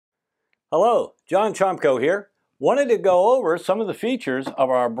Hello, John Chomko here. Wanted to go over some of the features of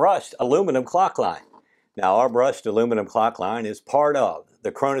our brushed aluminum clock line. Now, our brushed aluminum clock line is part of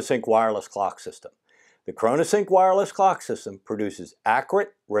the KRONOSync Wireless Clock System. The KRONOSync Wireless Clock System produces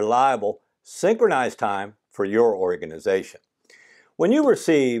accurate, reliable, synchronized time for your organization. When you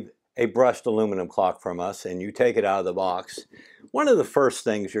receive a brushed aluminum clock from us and you take it out of the box, one of the first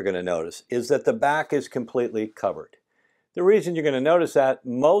things you're going to notice is that the back is completely covered. The reason you're going to notice that,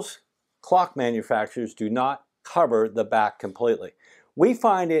 most clock manufacturers do not cover the back completely. We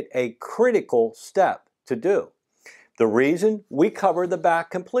find it a critical step to do. The reason we cover the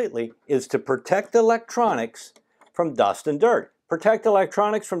back completely is to protect electronics from dust and dirt. Protect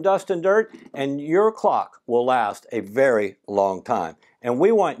electronics from dust and dirt, and your clock will last a very long time. And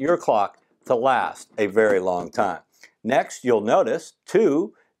we want your clock to last a very long time. Next, you'll notice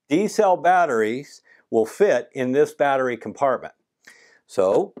 2 D-cell batteries will fit in this battery compartment.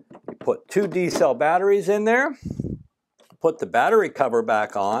 So, you put 2 D-cell batteries in there, put the battery cover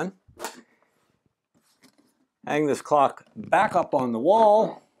back on, hang this clock back up on the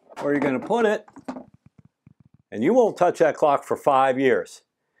wall where you're going to put it, and you won't touch that clock for 5 years.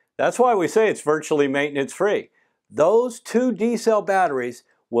 That's why we say it's virtually maintenance-free. Those 2 D-cell batteries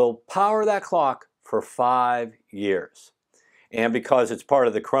will power that clock for 5 years. And because it's part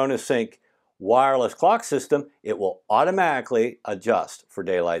of the KRONOSync Wireless Clock System, it will automatically adjust for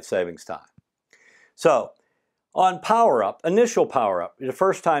daylight savings time. So, on power up, initial power up, the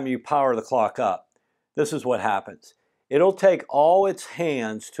first time you power the clock up, this is what happens. It'll take all its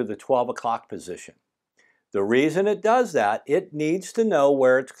hands to the 12 o'clock position. The reason it does that, it needs to know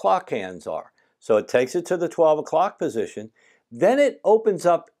where its clock hands are. So it takes it to the 12 o'clock position, then it opens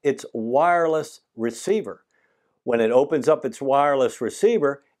up its wireless receiver. When it opens up its wireless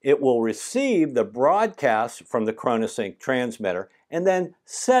receiver, it will receive the broadcast from the KRONOSync transmitter and then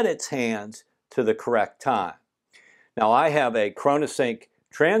set its hands to the correct time. Now, I have a KRONOSync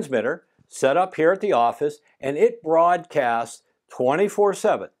transmitter set up here at the office, and it broadcasts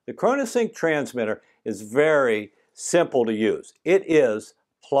 24/7. The KRONOSync transmitter is very simple to use. It is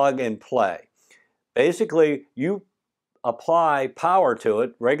plug and play. Basically, you apply power to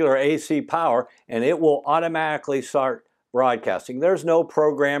it, regular AC power, and it will automatically start broadcasting. There's no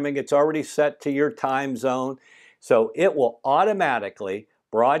programming. It's already set to your time zone. So it will automatically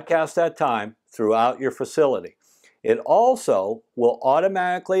broadcast that time throughout your facility. It also will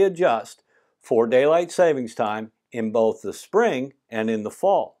automatically adjust for daylight savings time in both the spring and in the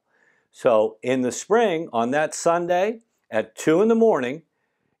fall. So in the spring, on that Sunday at 2 in the morning,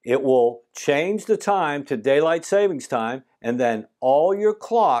 it will change the time to daylight savings time, and then all your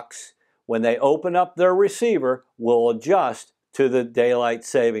clocks, when they open up their receiver, will adjust to the daylight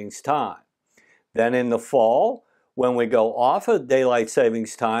savings time. Then in the fall, when we go off of daylight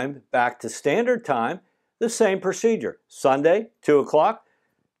savings time back to standard time, the same procedure. Sunday, 2 o'clock,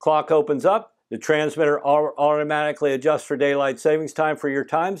 clock opens up, the transmitter automatically adjusts for daylight savings time for your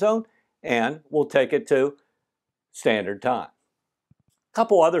time zone, and we'll take it to standard time. A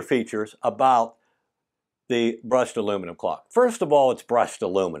couple other features about the brushed aluminum clock. First of all, it's brushed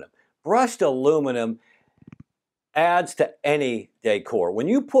aluminum. Brushed aluminum adds to any decor. When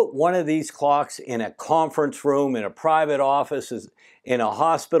you put one of these clocks in a conference room, in a private office, in a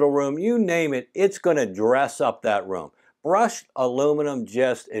hospital room, you name it, it's going to dress up that room. Brushed aluminum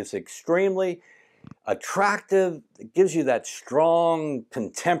just is extremely attractive. It gives you that strong,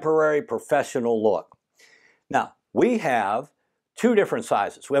 contemporary, professional look. Now, we have 2 different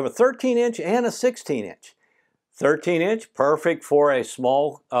sizes. We have a 13-inch and a 16-inch. 13-inch, perfect for a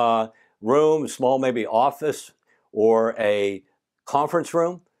small room, small maybe office or a conference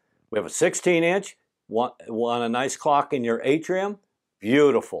room. We have a 16-inch, want a nice clock in your atrium,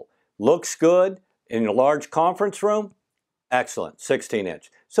 beautiful. Looks good in a large conference room, excellent,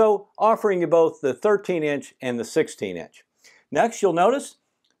 16-inch. So offering you both the 13-inch and the 16-inch. Next, you'll notice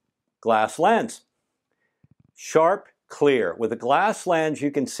glass lens. Sharp, clear. With a glass lens,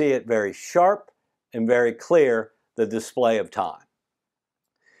 you can see it very sharp and very clear, the display of time.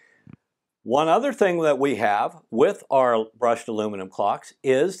 One other thing that we have with our brushed aluminum clocks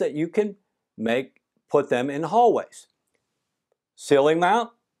is that you can put them in hallways. Ceiling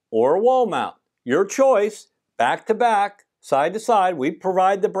mount or wall mount, your choice, back to back, side to side. We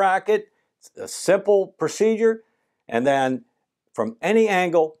provide the bracket, it's a simple procedure, and then from any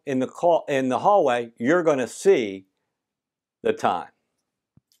angle in the hallway, you're going to see the time.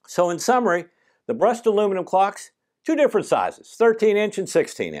 So in summary, the brushed aluminum clocks, 2 different sizes, 13-inch and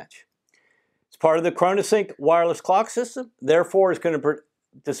 16-inch. It's part of the KRONOSync Wireless Clock System, therefore it's going to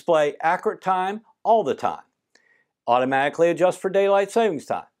display accurate time all the time. Automatically adjust for daylight savings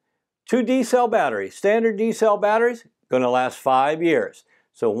time. 2 D-cell batteries. Standard D-cell batteries, going to last 5 years.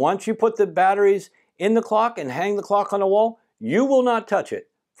 So once you put the batteries in the clock and hang the clock on the wall, you will not touch it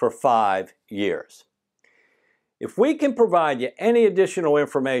for 5 years. If we can provide you any additional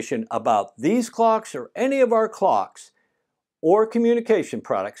information about these clocks or any of our clocks or communication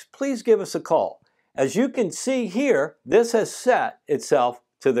products, please give us a call. As you can see here, this has set itself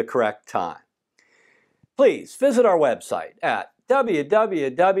to the correct time. Please visit our website at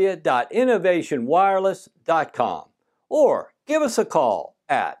www.innovationwireless.com or give us a call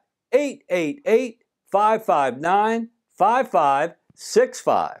at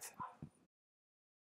 888-559-5565.